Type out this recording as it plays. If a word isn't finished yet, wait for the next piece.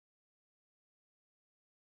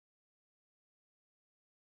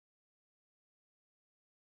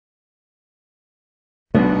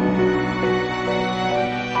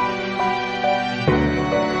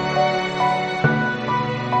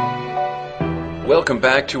Welcome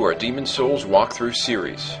back to our Demon Souls walkthrough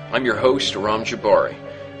series. I'm your host, Ram Jabari.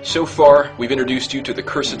 So far, we've introduced you to the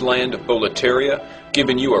cursed land of Boletaria,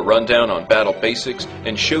 given you a rundown on battle basics,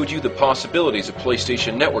 and showed you the possibilities a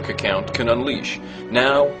PlayStation Network account can unleash.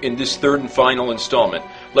 Now, in this third and final installment,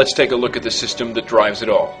 let's take a look at the system that drives it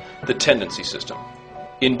all, the tendency system.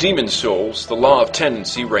 In Demon Souls, the law of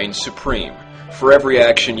tendency reigns supreme. For every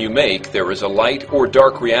action you make, there is a light or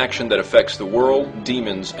dark reaction that affects the world,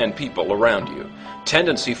 demons, and people around you.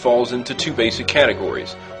 Tendency falls into two basic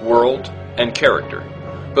categories, world and character.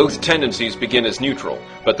 Both tendencies begin as neutral,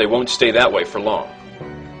 but they won't stay that way for long.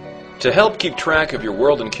 To help keep track of your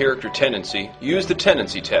world and character tendency, use the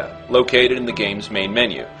Tendency tab, located in the game's main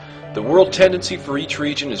menu. The world tendency for each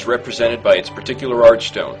region is represented by its particular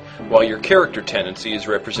archstone, while your character tendency is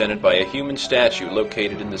represented by a human statue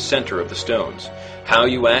located in the center of the stones. How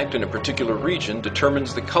you act in a particular region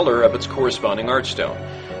determines the color of its corresponding archstone.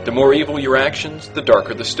 The more evil your actions, the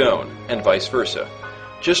darker the stone, and vice versa.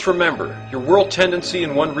 Just remember, your world tendency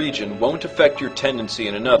in one region won't affect your tendency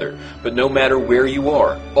in another, but no matter where you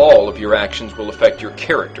are, all of your actions will affect your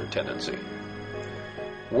character tendency.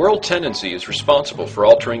 World tendency is responsible for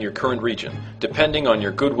altering your current region, depending on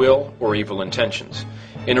your goodwill or evil intentions.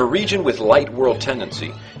 In a region with light world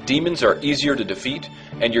tendency, demons are easier to defeat,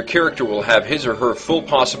 and your character will have his or her full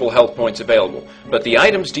possible health points available, but the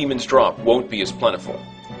items demons drop won't be as plentiful.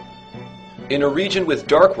 In a region with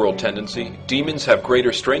dark world tendency, demons have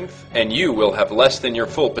greater strength, and you will have less than your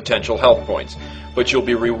full potential health points, but you'll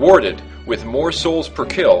be rewarded with more souls per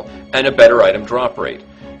kill and a better item drop rate.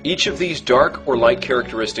 Each of these dark or light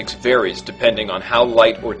characteristics varies depending on how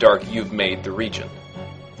light or dark you've made the region.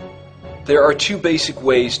 There are two basic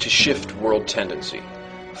ways to shift world tendency.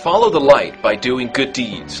 Follow the light by doing good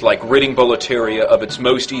deeds, like ridding Boletaria of its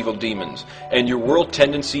most evil demons, and your world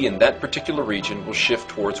tendency in that particular region will shift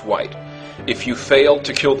towards white. If you fail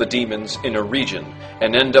to kill the demons in a region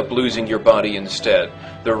and end up losing your body instead,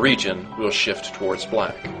 the region will shift towards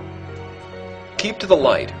black. Keep to the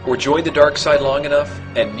light, or join the dark side long enough,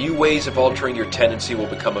 and new ways of altering your tendency will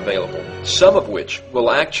become available, some of which will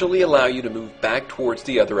actually allow you to move back towards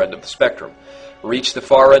the other end of the spectrum. Reach the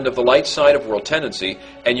far end of the light side of world tendency,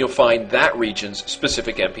 and you'll find that region's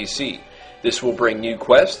specific NPC. This will bring new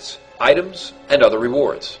quests, items, and other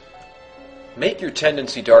rewards. Make your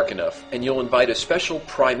tendency dark enough, and you'll invite a special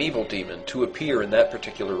primeval demon to appear in that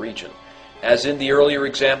particular region. As in the earlier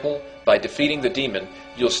example, by defeating the demon,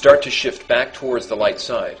 you'll start to shift back towards the light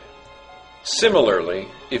side. Similarly,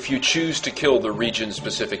 if you choose to kill the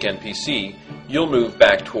region-specific NPC, you'll move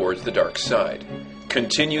back towards the dark side.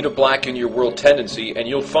 Continue to blacken your world tendency and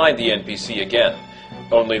you'll find the NPC again.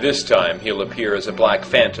 Only this time he'll appear as a black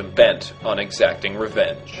phantom bent on exacting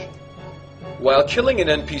revenge. While killing an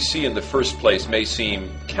NPC in the first place may seem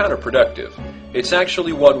counterproductive, it's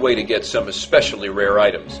actually one way to get some especially rare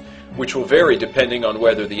items, which will vary depending on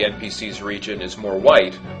whether the NPC's region is more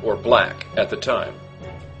white or black at the time.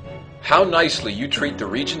 How nicely you treat the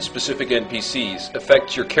region-specific NPCs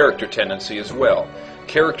affects your character tendency as well.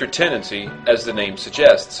 Character tendency, as the name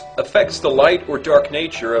suggests, affects the light or dark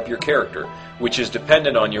nature of your character, which is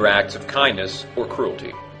dependent on your acts of kindness or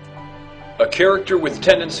cruelty. A character with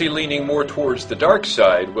tendency leaning more towards the dark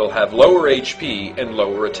side will have lower HP and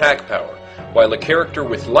lower attack power, while a character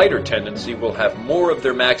with lighter tendency will have more of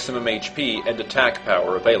their maximum HP and attack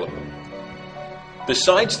power available.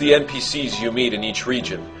 Besides the NPCs you meet in each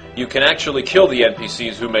region, you can actually kill the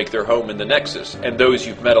NPCs who make their home in the Nexus and those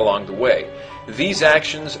you've met along the way. These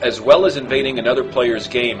actions, as well as invading another player's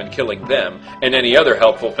game and killing them, and any other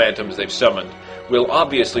helpful phantoms they've summoned, will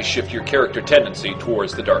obviously shift your character tendency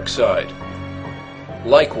towards the dark side.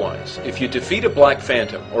 Likewise, if you defeat a black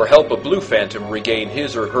phantom or help a blue phantom regain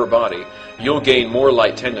his or her body, you'll gain more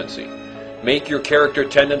light tendency. Make your character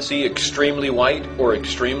tendency extremely white or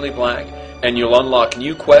extremely black, and you'll unlock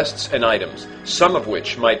new quests and items, some of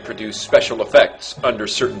which might produce special effects under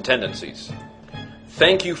certain tendencies.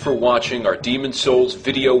 Thank you for watching our Demon Souls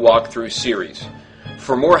video walkthrough series.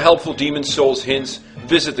 For more helpful Demon Souls hints,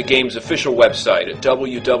 visit the game's official website at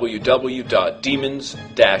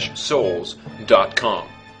www.demons-souls.com.